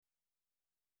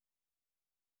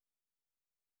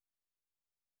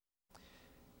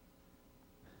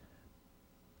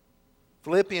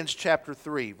Philippians chapter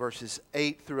 3, verses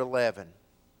 8 through 11.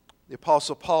 The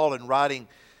Apostle Paul, in writing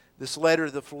this letter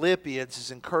to the Philippians,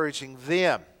 is encouraging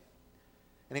them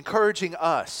and encouraging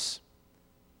us.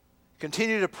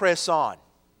 Continue to press on.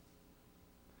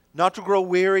 Not to grow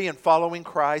weary in following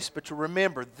Christ, but to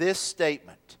remember this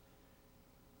statement.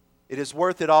 It is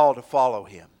worth it all to follow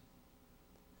Him.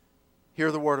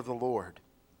 Hear the word of the Lord.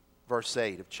 Verse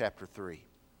 8 of chapter 3.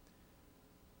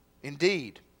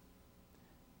 Indeed,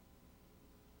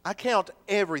 I count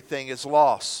everything as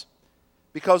loss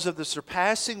because of the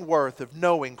surpassing worth of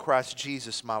knowing Christ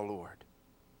Jesus my Lord.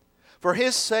 For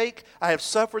His sake I have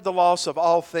suffered the loss of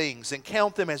all things and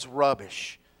count them as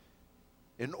rubbish,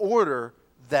 in order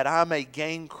that I may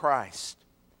gain Christ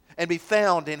and be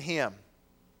found in Him,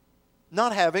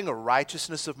 not having a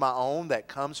righteousness of my own that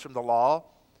comes from the law,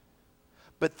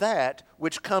 but that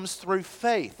which comes through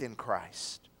faith in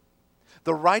Christ,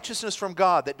 the righteousness from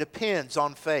God that depends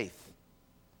on faith,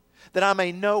 that I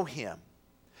may know Him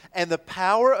and the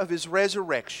power of His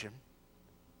resurrection,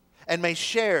 and may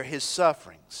share His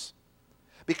sufferings,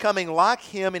 becoming like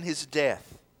Him in His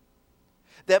death,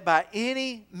 that by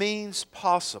any means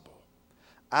possible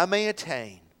I may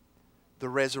attain the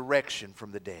resurrection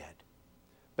from the dead.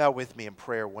 Bow with me in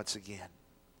prayer once again.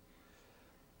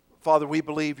 Father, we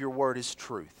believe Your word is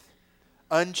truth,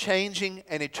 unchanging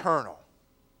and eternal.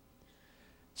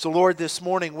 So Lord, this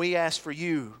morning we ask for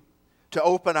You to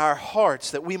open our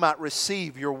hearts that we might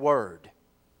receive Your word.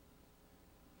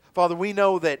 Father, we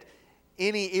know that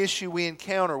any issue we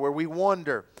encounter where we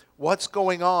wonder what's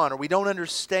going on or we don't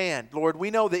understand, Lord,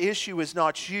 we know the issue is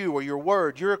not You or Your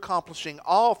word. You're accomplishing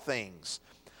all things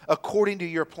according to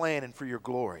Your plan and for Your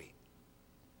glory.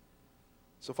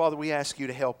 So Father, we ask You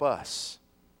to help us.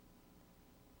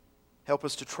 Help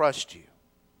us to trust You.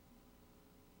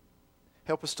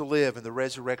 Help us to live in the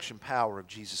resurrection power of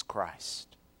Jesus Christ.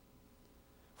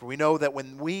 For we know that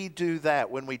when we do that,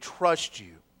 when we trust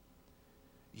You,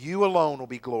 You alone will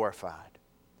be glorified.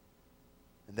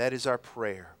 And that is our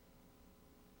prayer.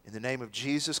 In the name of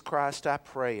Jesus Christ I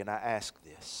pray and I ask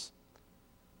this.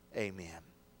 Amen.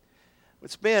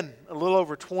 It's been a little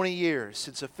over 20 years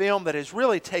since a film that has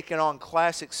really taken on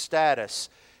classic status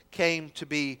came to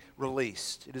be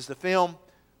released. It is the film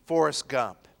Forrest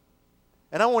Gump.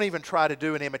 And I won't even try to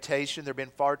do an imitation. There have been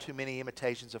far too many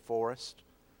imitations of Forrest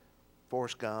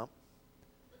Gump.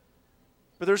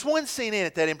 But there's one scene in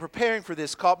it that in preparing for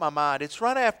this caught my mind. It's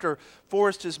right after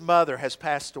Forrest's mother has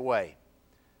passed away.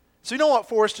 So you know what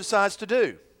Forrest decides to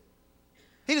do?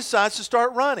 He decides to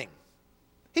start running.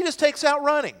 He just takes out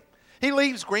running. He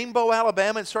leaves Greenbow,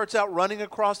 Alabama and starts out running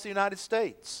across the United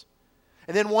States.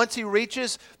 And then once he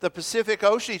reaches the Pacific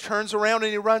Ocean, he turns around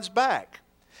and he runs back.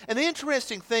 And the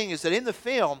interesting thing is that in the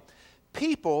film,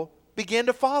 people begin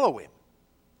to follow him.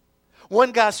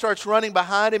 One guy starts running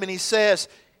behind him and he says,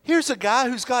 "Here's a guy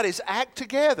who's got his act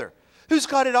together, who's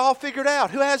got it all figured out,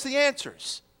 who has the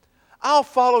answers. I'll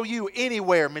follow you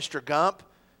anywhere, Mr. Gump."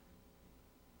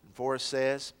 And Forrest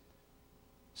says,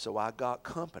 "So I got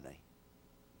company.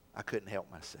 I couldn't help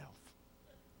myself."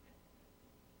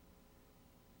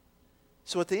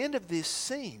 So at the end of this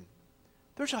scene,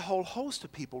 there's a whole host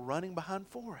of people running behind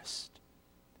Forrest.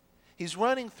 He's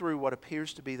running through what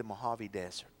appears to be the Mojave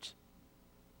Desert.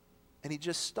 And he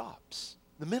just stops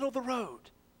in the middle of the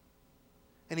road.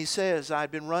 And he says,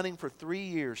 "I've been running for 3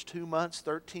 years, 2 months,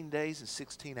 13 days, and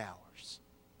 16 hours.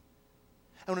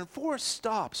 And when Forrest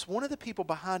stops, one of the people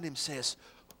behind him says,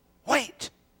 "Wait,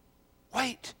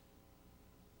 wait.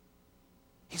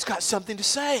 He's got something to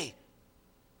say."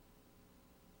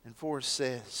 And Forrest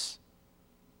says,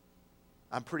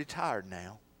 "I'm pretty tired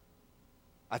now.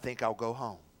 I think I'll go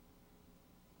home."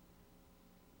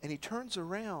 And he turns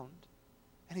around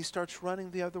and he starts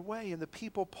running the other way, and the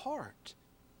people part.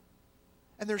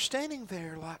 And they're standing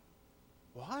there like,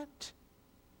 "What?"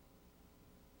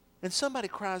 And somebody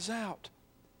cries out,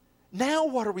 "Now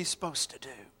what are we supposed to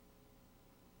do?"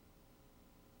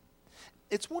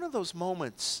 It's one of those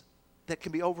moments that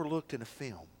can be overlooked in a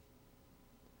film.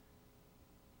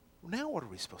 Now what are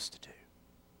we supposed to do?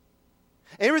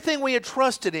 Everything we had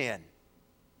trusted in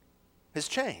has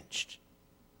changed.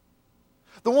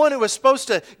 The one who was supposed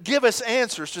to give us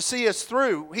answers, to see us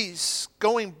through, he's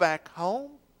going back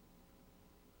home.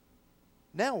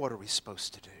 Now what are we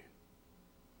supposed to do?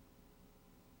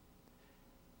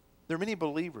 There are many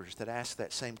believers that ask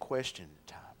that same question at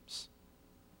times.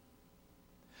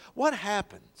 What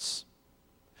happens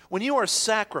when you are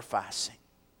sacrificing?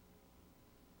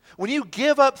 When you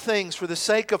give up things for the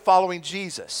sake of following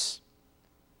Jesus,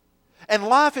 and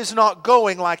life is not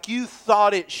going like you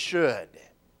thought it should,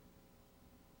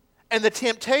 And the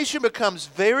temptation becomes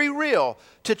very real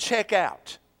to check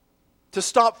out, to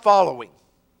stop following,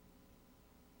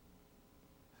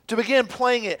 to begin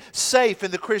playing it safe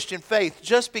in the Christian faith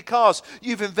just because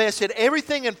you've invested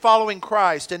everything in following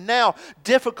Christ, and now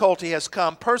difficulty has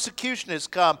come, persecution has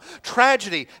come,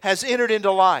 tragedy has entered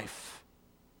into life.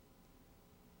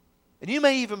 And you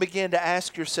may even begin to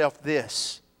ask yourself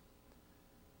this: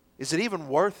 is it even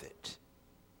worth it?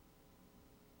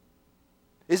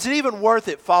 Is it even worth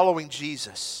it following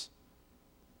Jesus?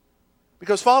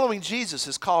 Because following Jesus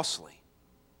is costly.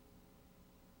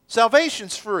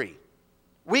 Salvation's free.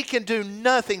 We can do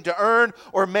nothing to earn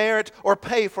or merit or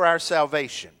pay for our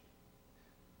salvation.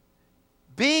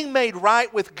 Being made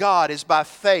right with God is by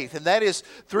faith, and that is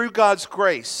through God's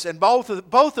grace. And both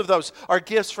of those are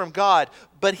gifts from God.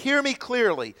 But hear me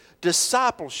clearly,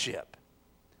 discipleship,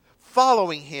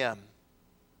 following Him,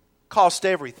 cost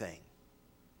everything.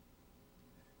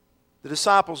 The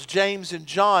disciples, James and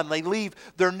John, they leave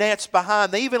their nets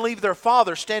behind. They even leave their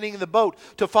father standing in the boat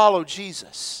to follow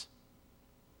Jesus.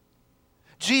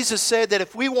 Jesus said that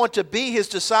if we want to be His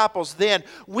disciples, then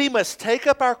we must take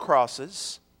up our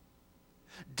crosses,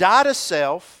 die to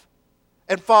self,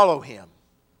 and follow Him.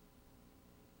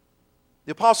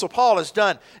 The Apostle Paul has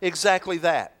done exactly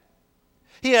that.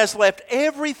 He has left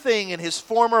everything in his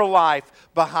former life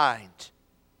behind.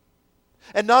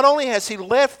 And not only has he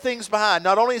left things behind,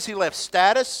 not only has he left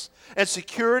status and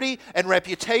security and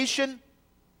reputation,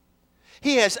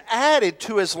 he has added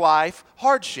to his life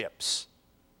hardships.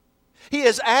 He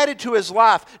has added to his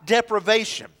life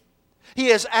deprivation. He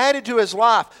has added to his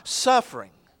life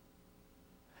suffering.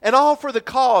 And all for the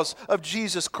cause of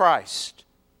Jesus Christ.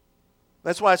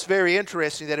 That's why it's very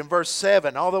interesting that in verse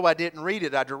 7, although I didn't read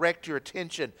it, I direct your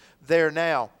attention there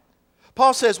now.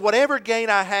 Paul says, whatever gain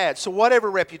I had, so whatever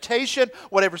reputation,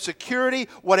 whatever security,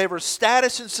 whatever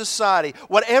status in society,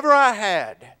 whatever I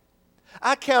had,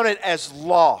 I count it as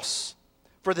loss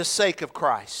for the sake of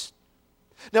Christ.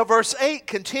 Now verse 8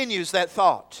 continues that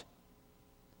thought.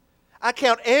 I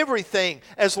count everything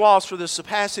as loss for the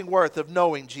surpassing worth of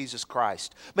knowing Jesus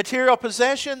Christ. Material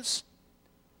possessions,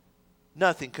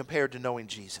 nothing compared to knowing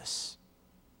Jesus.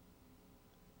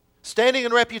 Standing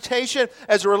in reputation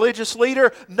as a religious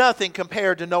leader, nothing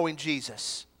compared to knowing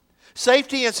Jesus.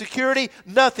 Safety and security,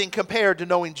 nothing compared to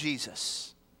knowing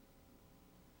Jesus.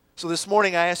 So this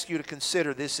morning I ask you to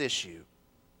consider this issue.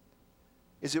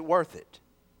 Is it worth it?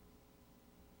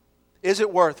 Is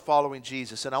it worth following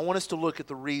Jesus? And I want us to look at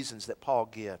the reasons that Paul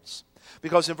gives.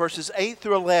 Because in verses 8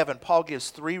 through 11, Paul gives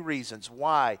 3 reasons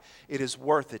why it is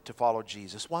worth it to follow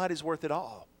Jesus. Why it is worth it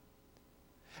all.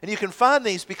 And you can find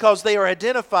these because they are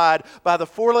identified by the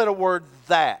 4-letter word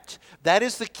that. That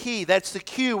is the key. That's the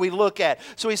cue we look at.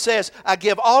 So he says, I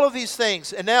give all of these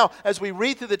things. And now, as we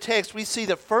read through the text, we see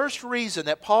the first reason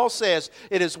that Paul says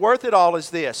it is worth it all is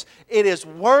this. It is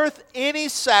worth any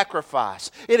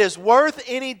sacrifice. It is worth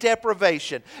any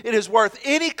deprivation. It is worth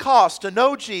any cost to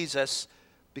know Jesus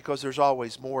because there's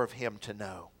always more of Him to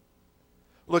know.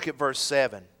 Look at verse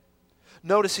 7.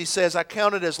 Notice he says, I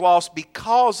count it as loss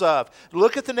because of,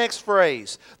 look at the next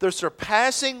phrase, the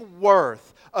surpassing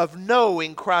worth of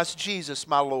knowing Christ Jesus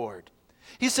my Lord.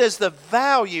 He says the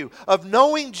value of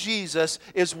knowing Jesus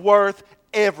is worth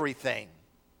everything.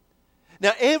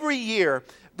 Now every year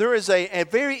there is a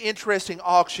very interesting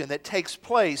auction that takes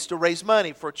place to raise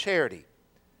money for charity.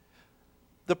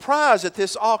 The prize at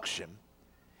this auction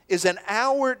is an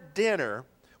hour dinner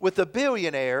with the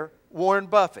billionaire Warren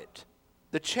Buffett,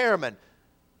 the chairman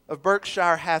of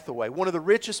Berkshire Hathaway, one of the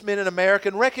richest men in America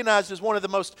and recognized as one of the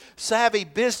most savvy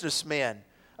businessmen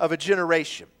of a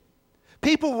generation.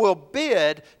 People will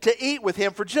bid to eat with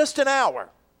him for just an hour.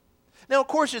 Now, of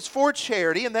course, it's for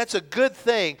charity, and that's a good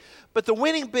thing, but the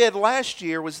winning bid last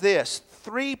year was this,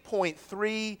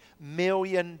 $3.3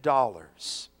 million. Now,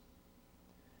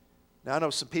 I know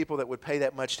some people that would pay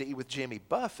that much to eat with Jimmy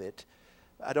Buffett.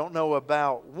 I don't know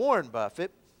about Warren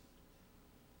Buffett.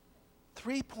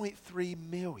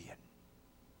 $3.3 million.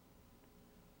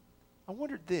 I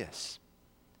wondered this.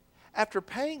 After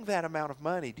paying that amount of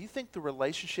money, do you think the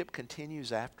relationship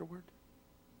continues afterward?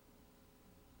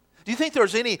 Do you think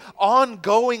there's any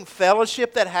ongoing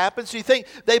fellowship that happens? Do you think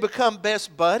they become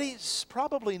best buddies?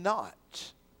 Probably not.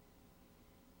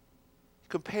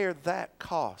 Compare that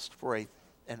cost for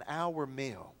an hour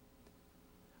meal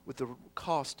with the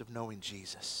cost of knowing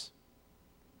Jesus.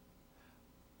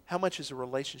 How much is a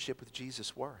relationship with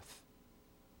Jesus worth?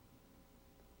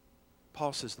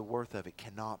 Paul says the worth of it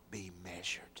cannot be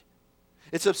measured.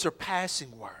 It's of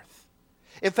surpassing worth.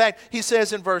 In fact, he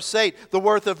says in verse 8, the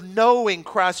worth of knowing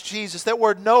Christ Jesus. That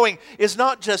word knowing is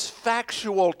not just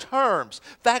factual terms,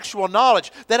 factual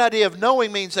knowledge. That idea of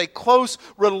knowing means a close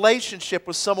relationship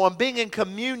with someone, being in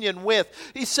communion with.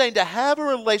 He's saying to have a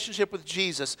relationship with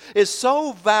Jesus is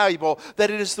so valuable that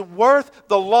it is worth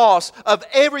the loss of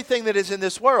everything that is in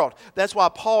this world. That's why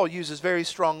Paul uses very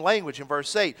strong language in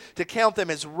verse 8, to count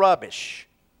them as rubbish.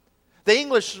 The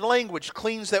English language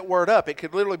cleans that word up. It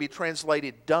could literally be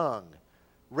translated dung.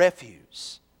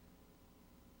 Refuse.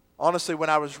 Honestly, when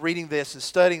I was reading this and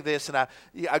studying this, and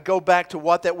I go back to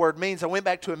what that word means, I went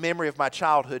back to a memory of my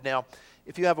childhood. Now,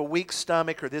 if you have a weak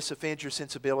stomach or this offends your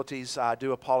sensibilities, I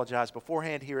do apologize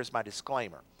beforehand. Here is my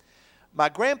disclaimer. My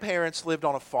grandparents lived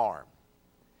on a farm.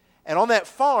 And on that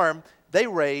farm, they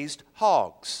raised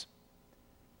hogs.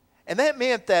 And that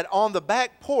meant that on the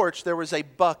back porch, there was a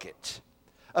bucket,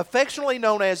 affectionately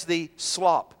known as the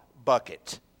slop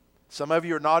bucket. Some of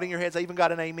you are nodding your heads. I even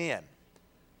got an amen.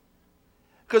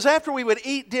 Because after we would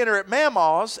eat dinner at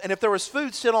Mama's, and if there was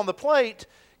food still on the plate,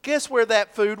 guess where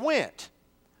that food went?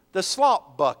 The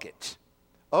slop bucket.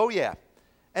 Oh, yeah.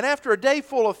 And after a day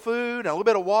full of food and a little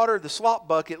bit of water, the slop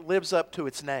bucket lives up to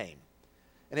its name.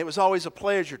 And it was always a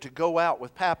pleasure to go out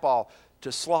with Papaw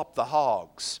to slop the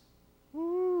hogs.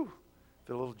 Woo!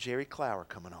 Feel a little Jerry Clower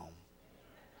coming on.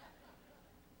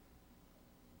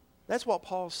 That's what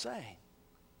Paul's saying.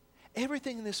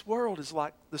 Everything in this world is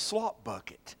like the slop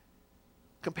bucket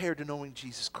compared to knowing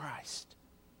Jesus Christ.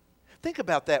 Think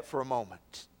about that for a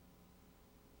moment.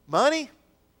 Money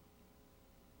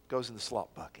goes in the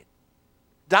slop bucket.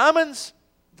 Diamonds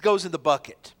goes in the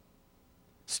bucket.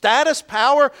 Status,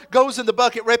 power goes in the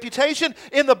bucket. Reputation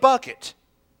in the bucket.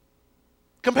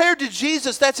 Compared to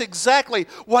Jesus, that's exactly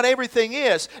what everything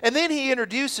is. And then he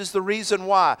introduces the reason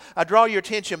why. I draw your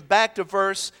attention back to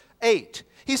verse 8.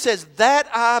 He says, that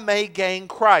I may gain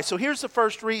Christ. So here's the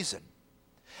first reason.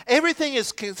 Everything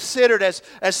is considered as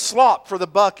slop for the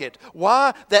bucket.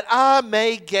 Why? That I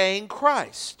may gain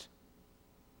Christ.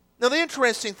 Now the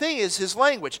interesting thing is his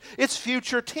language. It's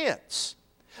future tense.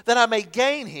 That I may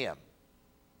gain Him.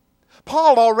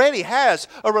 Paul already has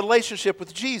a relationship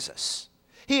with Jesus.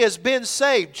 He has been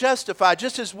saved, justified,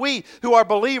 just as we who are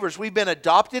believers, we've been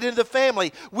adopted into the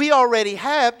family. We already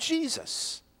have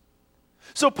Jesus.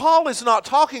 So Paul is not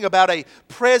talking about a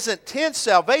present tense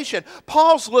salvation.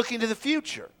 Paul's looking to the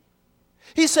future.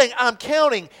 He's saying, I'm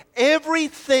counting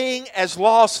everything as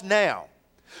lost now,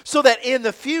 so that in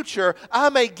the future I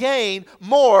may gain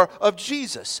more of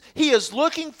Jesus. He is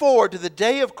looking forward to the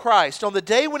day of Christ, on the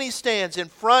day when He stands in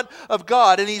front of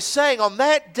God, and He's saying, on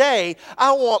that day,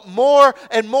 I want more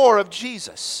and more of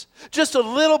Jesus. Just a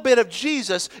little bit of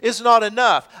Jesus is not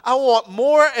enough. I want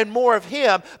more and more of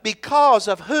Him because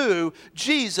of who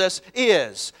Jesus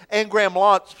is. Anne Graham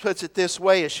Lotz puts it this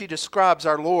way as she describes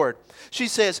our Lord. She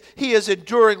says, He is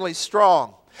enduringly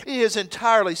strong. He is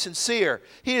entirely sincere.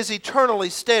 He is eternally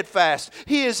steadfast.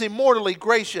 He is immortally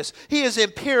gracious. He is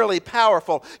imperially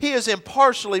powerful. He is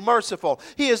impartially merciful.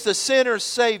 He is the sinner's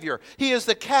Savior. He is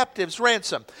the captive's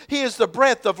ransom. He is the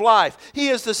breath of life. He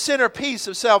is the centerpiece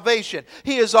of salvation.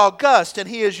 He is august and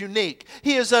He is unique.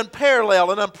 He is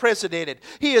unparalleled and unprecedented.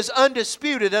 He is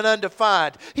undisputed and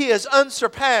undefined. He is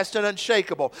unsurpassed and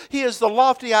unshakable. He is the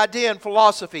lofty idea in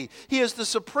philosophy. He is the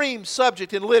supreme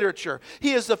subject in literature.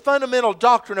 He is the fundamental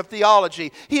doctrine of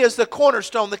theology. He is the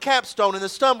cornerstone, the capstone, and the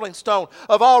stumbling stone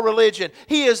of all religion.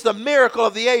 He is the miracle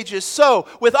of the ages. So,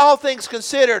 with all things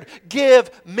considered, give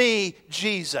me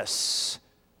Jesus.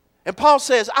 And Paul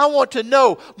says, I want to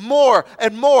know more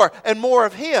and more and more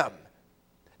of Him.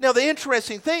 Now, the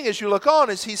interesting thing as you look on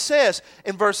is he says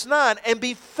in verse 9, and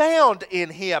be found in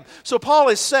Him. So Paul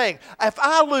is saying, if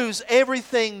I lose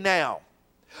everything now,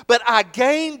 but I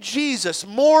gain Jesus in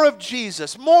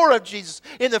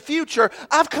the future,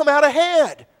 I've come out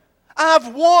ahead.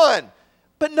 I've won.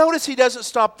 But notice he doesn't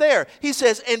stop there. He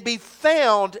says, and be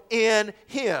found in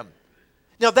Him.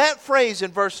 Now that phrase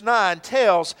in verse 9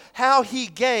 tells how he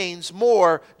gains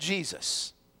more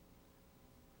Jesus.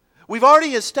 We've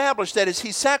already established that as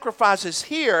he sacrifices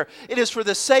here, it is for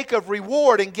the sake of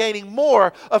reward and gaining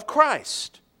more of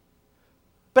Christ.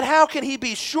 But how can he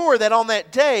be sure that on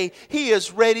that day he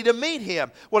is ready to meet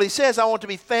Him? Well, he says, I want to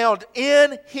be found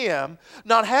in Him,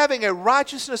 not having a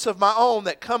righteousness of my own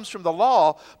that comes from the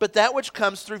law, but that which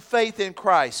comes through faith in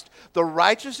Christ, the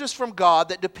righteousness from God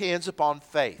that depends upon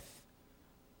faith.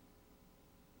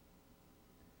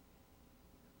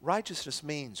 Righteousness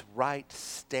means right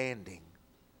standing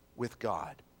with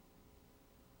God.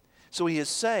 So he is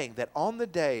saying that on the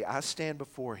day I stand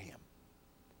before Him,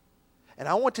 and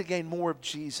I want to gain more of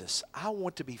Jesus, I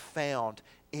want to be found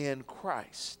in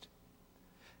Christ.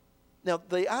 Now,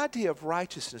 the idea of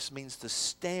righteousness means the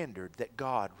standard that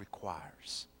God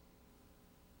requires.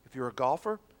 If you're a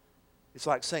golfer, it's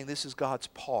like saying this is God's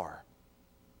par.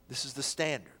 This is the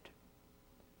standard.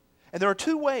 And there are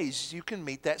two ways you can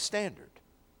meet that standard.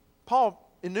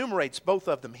 Paul enumerates both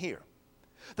of them here.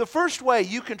 The first way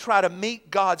you can try to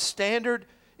meet God's standard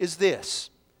is this.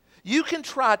 You can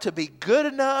try to be good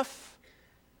enough,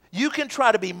 you can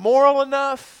try to be moral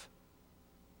enough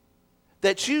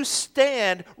that you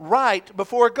stand right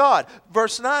before God.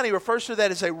 Verse 9, he refers to that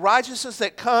as a righteousness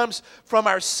that comes from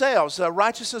ourselves, a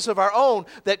righteousness of our own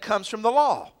that comes from the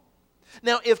law.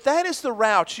 Now, if that is the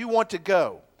route you want to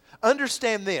go,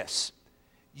 understand this.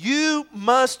 You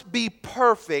must be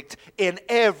perfect in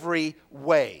every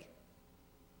way.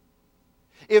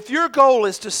 If your goal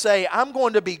is to say, I'm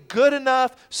going to be good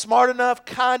enough, smart enough,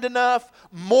 kind enough,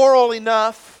 moral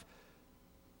enough,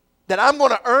 that I'm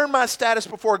going to earn my status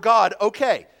before God,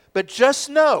 okay. But just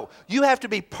know, you have to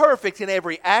be perfect in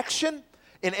every action,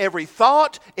 in every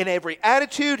thought, in every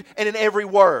attitude, and in every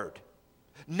word.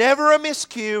 Never a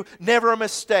miscue, never a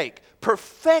mistake.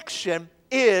 Perfection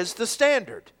is the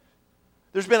standard.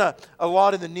 There's been a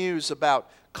lot in the news about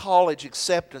college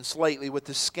acceptance lately with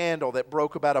the scandal that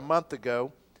broke about a month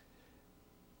ago.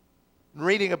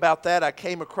 Reading about that, I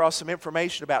came across some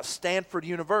information about Stanford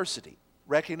University,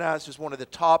 recognized as one of the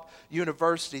top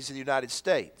universities in the United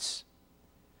States.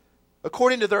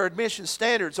 According to their admission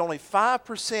standards, only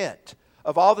 5%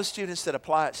 of all the students that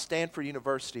apply at Stanford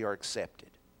University are accepted.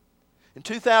 In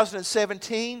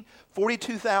 2017,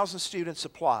 42,000 students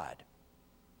applied.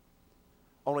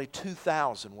 Only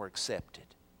 2,000 were accepted.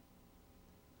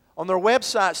 On their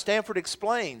website, Stanford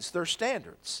explains their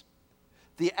standards.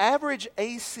 The average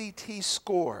ACT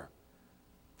score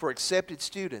for accepted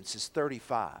students is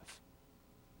 35.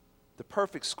 The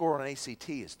perfect score on ACT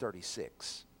is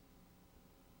 36.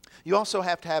 You also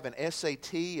have to have an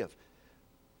SAT of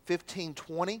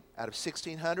 1520 out of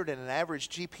 1600 and an average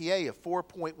GPA of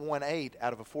 4.18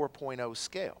 out of a 4.0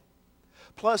 scale.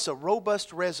 Plus a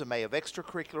robust resume of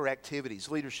extracurricular activities,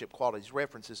 leadership qualities,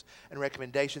 references, and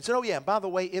recommendations. And oh yeah, and by the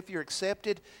way, if you're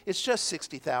accepted, it's just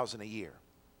 $60,000 a year.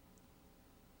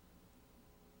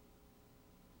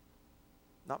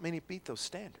 Not many beat those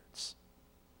standards.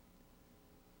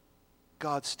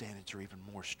 God's standards are even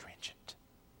more stringent.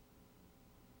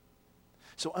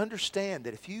 So understand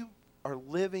that if you are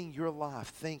living your life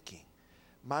thinking,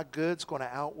 my good's going to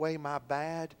outweigh my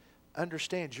bad,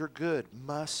 understand your good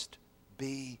must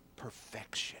be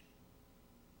perfection.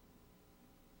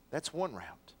 That's one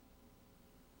route.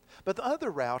 But the other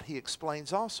route he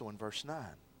explains also in verse 9.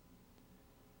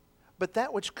 But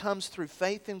that which comes through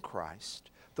faith in Christ,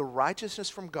 the righteousness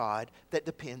from God that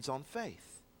depends on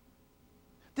faith.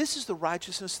 This is the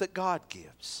righteousness that God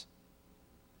gives.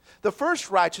 The first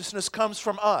righteousness comes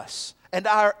from us and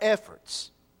our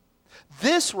efforts.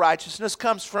 This righteousness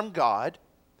comes from God.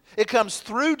 It comes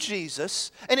through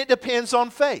Jesus, and it depends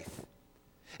on faith.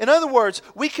 In other words,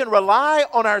 we can rely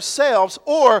on ourselves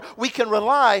or we can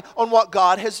rely on what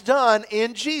God has done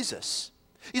in Jesus.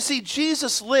 You see,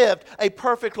 Jesus lived a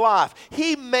perfect life.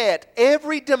 He met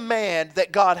every demand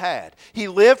that God had. He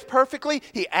lived perfectly.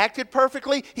 He acted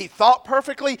perfectly. He thought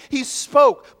perfectly. He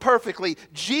spoke perfectly.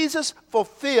 Jesus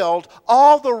fulfilled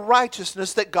all the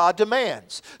righteousness that God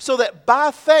demands. So that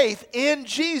by faith in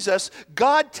Jesus,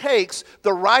 God takes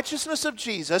the righteousness of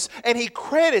Jesus and He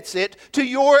credits it to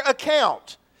your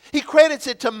account. He credits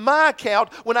it to my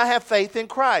account when I have faith in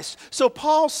Christ. So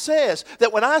Paul says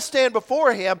that when I stand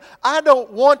before Him, I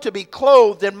don't want to be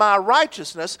clothed in my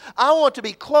righteousness. I want to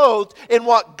be clothed in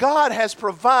what God has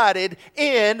provided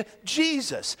in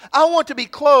Jesus. I want to be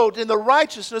clothed in the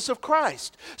righteousness of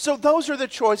Christ. So those are the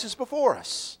choices before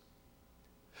us.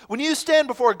 When you stand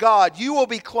before God, you will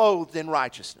be clothed in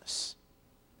righteousness.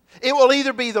 It will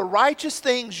either be the righteous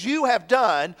things you have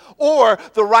done or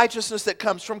the righteousness that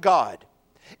comes from God.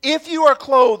 If you are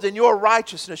clothed in your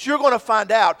righteousness, you're going to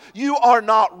find out you are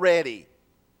not ready.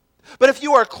 But if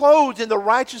you are clothed in the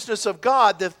righteousness of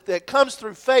God that comes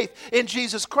through faith in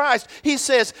Jesus Christ, He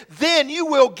says, then you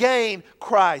will gain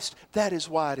Christ. That is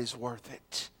why it is worth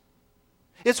it.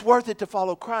 It's worth it to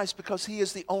follow Christ because He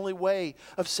is the only way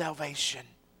of salvation.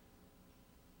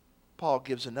 Paul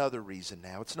gives another reason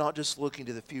now. It's not just looking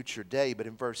to the future day, but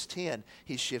in verse 10,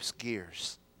 he shifts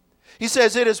gears. He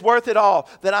says, it is worth it all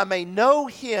that I may know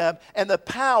Him and the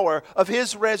power of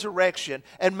His resurrection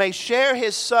and may share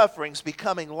His sufferings,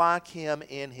 becoming like Him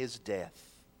in His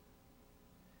death.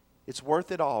 It's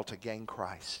worth it all to gain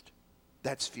Christ.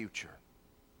 That's future.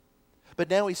 But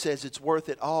now he says it's worth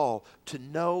it all to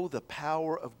know the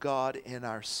power of God in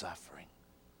our suffering.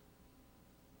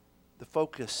 The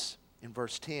focus in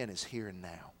verse 10 is here and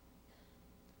now.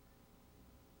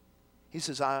 He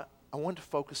says, I want to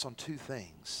focus on two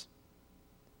things: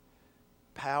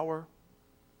 power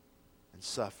and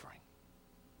suffering.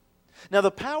 Now,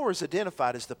 the power is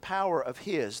identified as the power of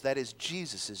His, that is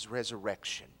Jesus'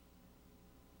 resurrection.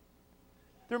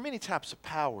 There are many types of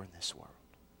power in this world: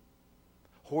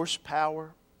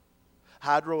 horsepower,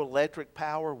 hydroelectric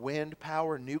power, wind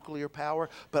power, nuclear power,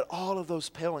 but all of those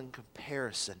pale in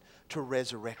comparison to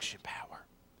resurrection power.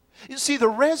 You see, the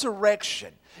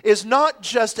resurrection is not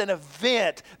just an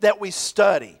event that we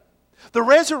study. The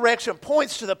resurrection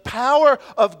points to the power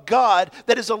of God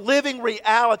that is a living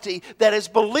reality that as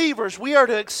believers we are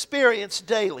to experience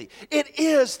daily. It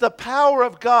is the power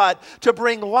of God to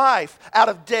bring life out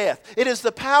of death. It is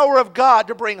the power of God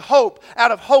to bring hope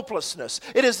out of hopelessness.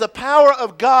 It is the power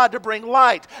of God to bring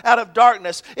light out of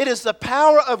darkness. It is the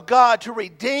power of God to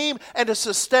redeem and to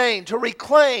sustain, to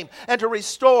reclaim and to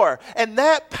restore. And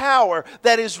that power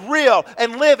that is real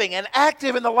and living and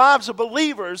active in the lives of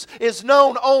believers is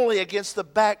known only against the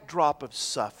backdrop of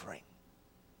suffering.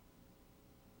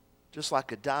 Just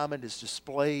like a diamond is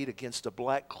displayed against a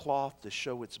black cloth to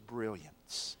show its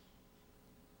brilliance,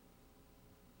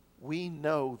 we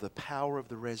know the power of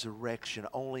the resurrection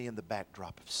only in the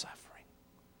backdrop of suffering.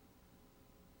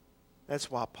 That's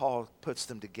why Paul puts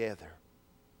them together.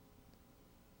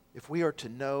 If we are to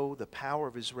know the power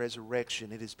of His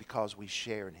resurrection, it is because we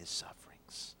share in His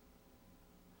sufferings.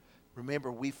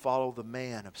 Remember, we follow the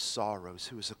man of sorrows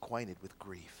who is acquainted with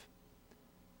grief.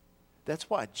 That's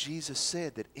why Jesus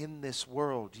said that in this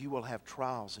world you will have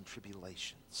trials and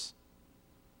tribulations.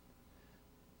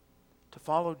 To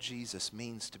follow Jesus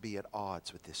means to be at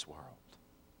odds with this world.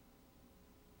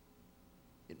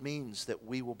 It means that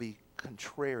we will be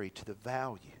contrary to the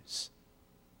values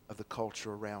of the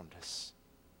culture around us.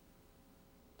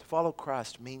 To follow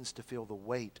Christ means to feel the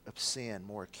weight of sin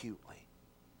more acutely.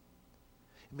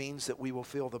 It means that we will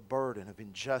feel the burden of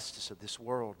injustice of this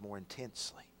world more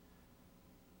intensely.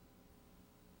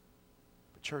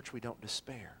 But church, we don't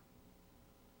despair,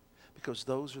 because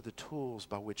those are the tools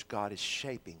by which God is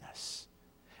shaping us.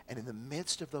 And in the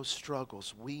midst of those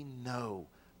struggles, we know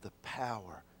the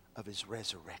power of His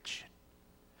resurrection.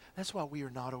 That's why we are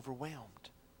not overwhelmed.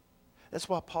 That's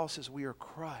why Paul says we are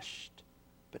crushed,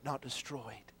 but not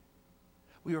destroyed.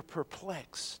 We are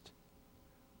perplexed,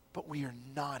 but we are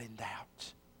not in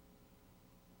doubt.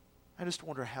 I just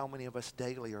wonder how many of us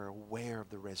daily are aware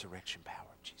of the resurrection power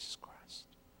of Jesus Christ.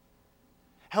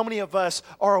 How many of us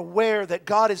are aware that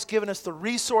God has given us the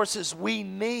resources we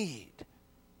need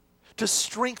to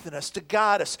strengthen us, to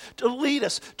guide us, to lead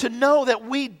us, to know that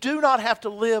we do not have to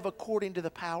live according to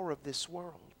the power of this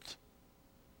world.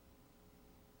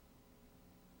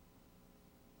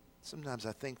 Sometimes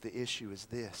I think the issue is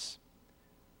this.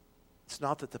 It's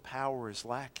not that the power is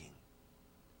lacking.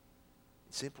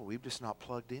 It's simple, we've just not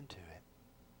plugged into it.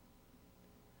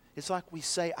 It's like we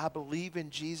say, I believe in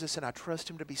Jesus and I trust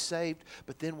Him to be saved,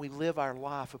 but then we live our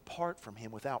life apart from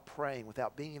Him without praying,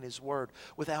 without being in His Word,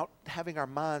 without having our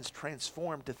minds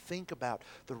transformed to think about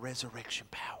the resurrection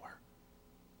power.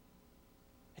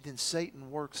 And then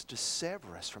Satan works to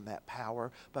sever us from that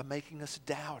power by making us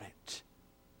doubt it.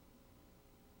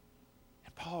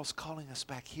 And Paul's calling us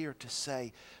back here to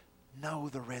say, know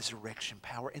the resurrection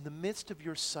power in the midst of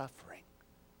your suffering.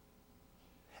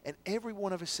 And every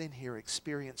one of us in here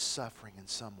experience suffering in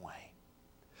some way.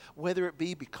 Whether it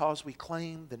be because we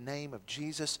claim the name of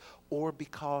Jesus or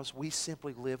because we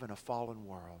simply live in a fallen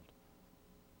world.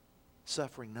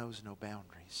 Suffering knows no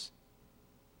boundaries.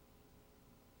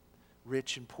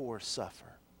 Rich and poor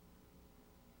suffer.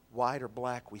 White or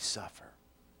black, we suffer.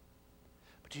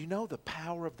 But do you know the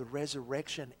power of the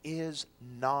resurrection is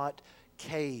not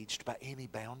caged by any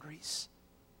boundaries?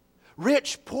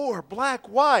 Rich, poor, black,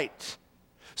 white.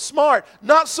 Smart,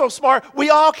 not so smart, we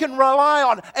all can rely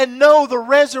on and know the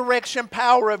resurrection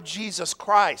power of Jesus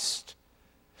Christ.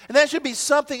 And that should be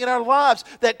something in our lives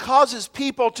that causes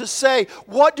people to say,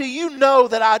 what do you know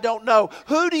that I don't know?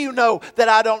 Who do you know that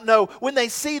I don't know? When they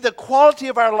see the quality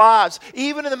of our lives,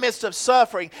 even in the midst of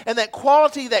suffering, and that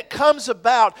quality that comes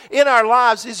about in our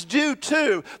lives is due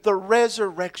to the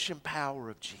resurrection power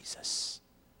of Jesus.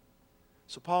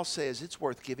 So Paul says it's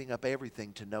worth giving up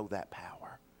everything to know that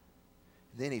power.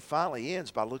 And then he finally ends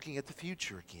by looking at the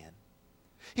future again.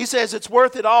 He says it's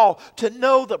worth it all to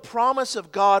know the promise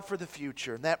of God for the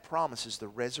future, and that promise is the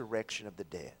resurrection of the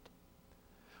dead.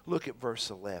 Look at verse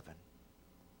 11.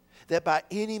 That by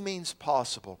any means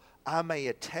possible I may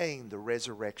attain the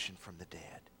resurrection from the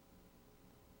dead.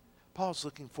 Paul's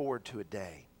looking forward to a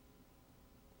day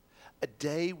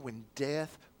when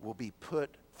death will be put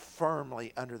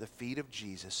firmly under the feet of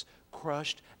Jesus,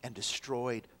 crushed and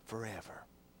destroyed forever.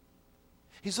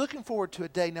 He's looking forward to a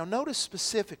day. Now notice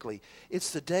specifically,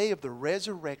 it's the day of the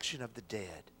resurrection of the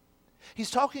dead.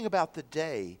 He's talking about the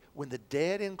day when the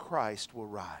dead in Christ will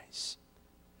rise.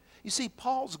 You see,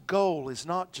 Paul's goal is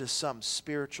not just some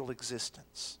spiritual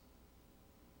existence.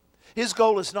 His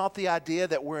goal is not the idea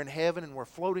that we're in heaven and we're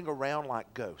floating around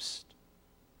like ghosts.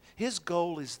 His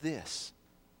goal is this.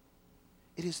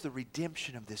 It is the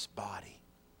redemption of this body.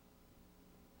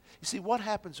 You see, what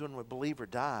happens when a believer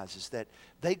dies is that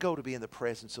they go to be in the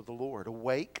presence of the Lord,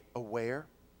 awake, aware.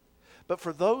 But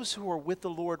for those who are with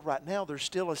the Lord right now, there's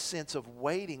still a sense of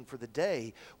waiting for the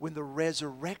day when the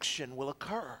resurrection will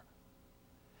occur.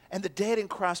 And the dead in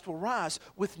Christ will rise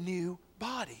with new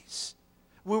bodies,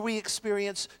 where we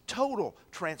experience total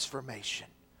transformation.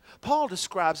 Paul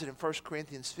describes it in 1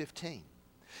 Corinthians 15.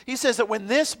 He says that when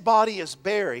this body is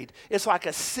buried, it's like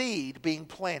a seed being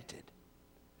planted.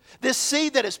 This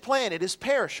seed that is planted is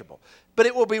perishable, but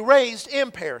it will be raised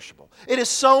imperishable. It is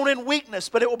sown in weakness,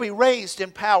 but it will be raised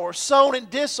in power. Sown in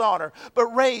dishonor, but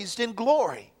raised in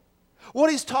glory. What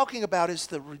he's talking about is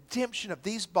the redemption of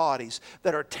these bodies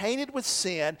that are tainted with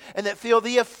sin and that feel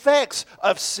the effects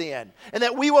of sin. And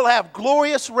that we will have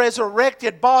glorious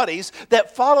resurrected bodies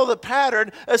that follow the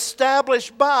pattern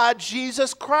established by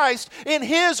Jesus Christ in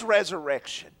His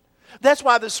resurrection. That's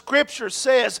why the Scripture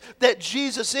says that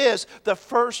Jesus is the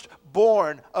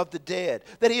firstborn of the dead,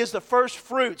 that He is the first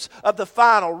fruits of the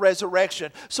final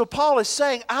resurrection. So Paul is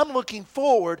saying, I'm looking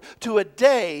forward to a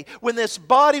day when this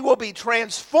body will be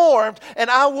transformed and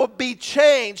I will be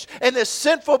changed, and this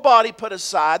sinful body put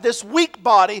aside, this weak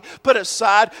body put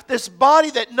aside, this body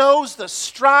that knows the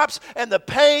stripes and the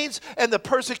pains and the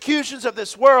persecutions of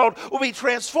this world will be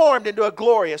transformed into a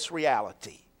glorious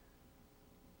reality.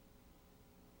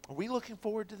 Are we looking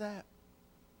forward to that?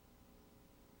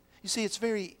 You see, it's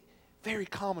very, very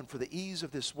common for the ease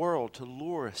of this world to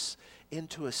lure us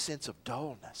into a sense of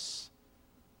dullness,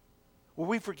 where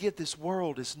we forget this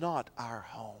world is not our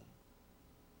home,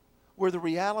 where the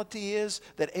reality is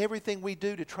that everything we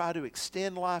do to try to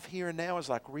extend life here and now is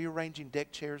like rearranging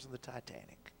deck chairs on the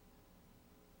Titanic.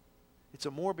 It's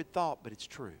a morbid thought, but it's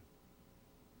true.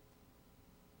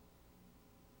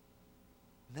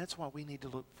 And that's why we need to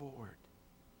look forward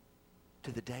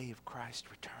to the day of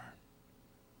Christ's return.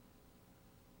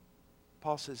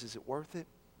 Paul says, is it worth it?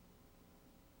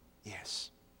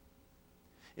 Yes.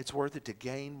 It's worth it to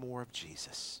gain more of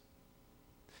Jesus.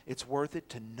 It's worth it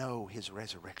to know His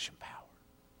resurrection power.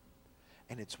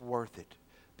 And it's worth it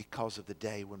because of the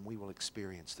day when we will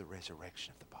experience the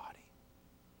resurrection of the body.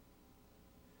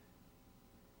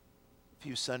 A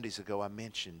few Sundays ago I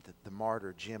mentioned that the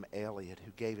martyr Jim Elliot,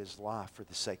 who gave his life for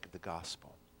the sake of the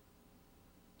gospel.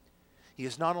 He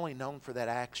is not only known for that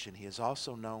action, he is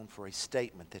also known for a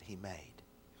statement that he made.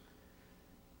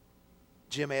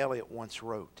 Jim Elliot once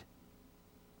wrote,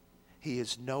 "He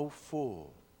is no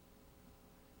fool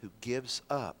who gives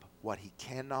up what he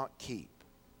cannot keep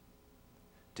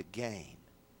to gain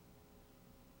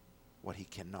what he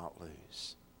cannot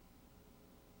lose."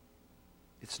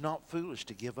 It's not foolish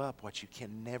to give up what you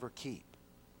can never keep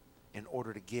in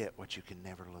order to get what you can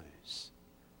never lose.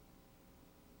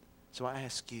 So I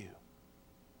ask you,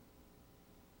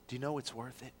 do you know it's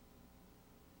worth it?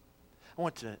 I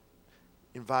want to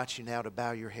invite you now to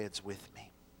bow your heads with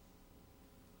me.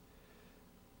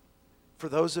 For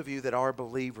those of you that are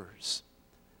believers,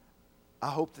 I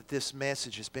hope that this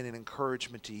message has been an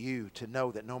encouragement to you to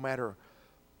know that no matter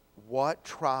what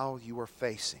trial you are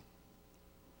facing,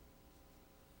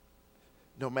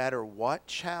 no matter what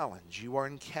challenge you are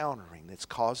encountering that's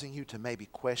causing you to maybe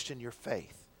question your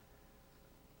faith,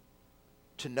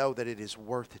 to know that it is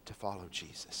worth it to follow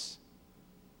Jesus.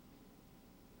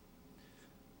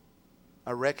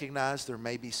 I recognize there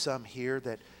may be some here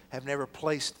that have never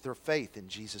placed their faith in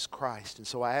Jesus Christ. And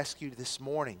so I ask you this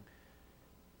morning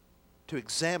to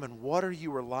examine what are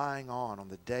you relying on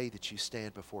the day that you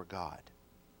stand before God.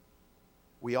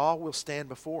 We all will stand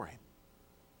before Him.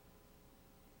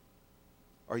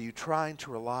 Are you trying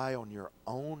to rely on your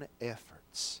own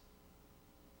efforts?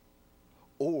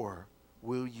 Or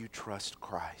will you trust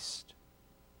Christ?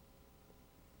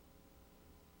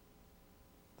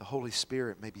 The Holy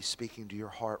Spirit may be speaking to your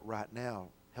heart right now,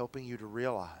 helping you to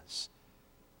realize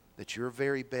that your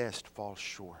very best falls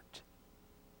short.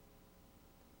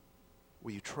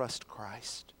 Will you trust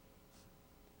Christ?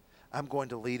 I'm going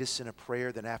to lead us in a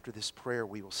prayer. Then after this prayer,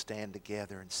 we will stand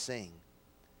together and sing.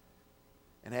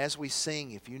 And as we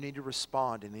sing, if you need to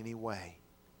respond in any way,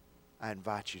 I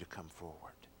invite you to come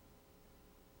forward.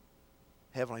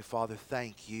 Heavenly Father,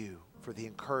 thank you for the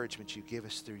encouragement you give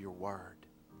us through your word.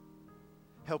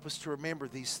 Help us to remember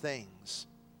these things,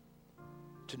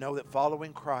 to know that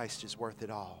following Christ is worth it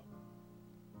all.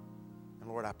 And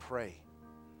Lord, I pray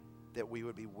that we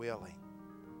would be willing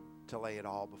to lay it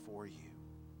all before you.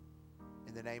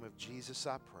 In the name of Jesus,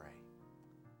 I pray.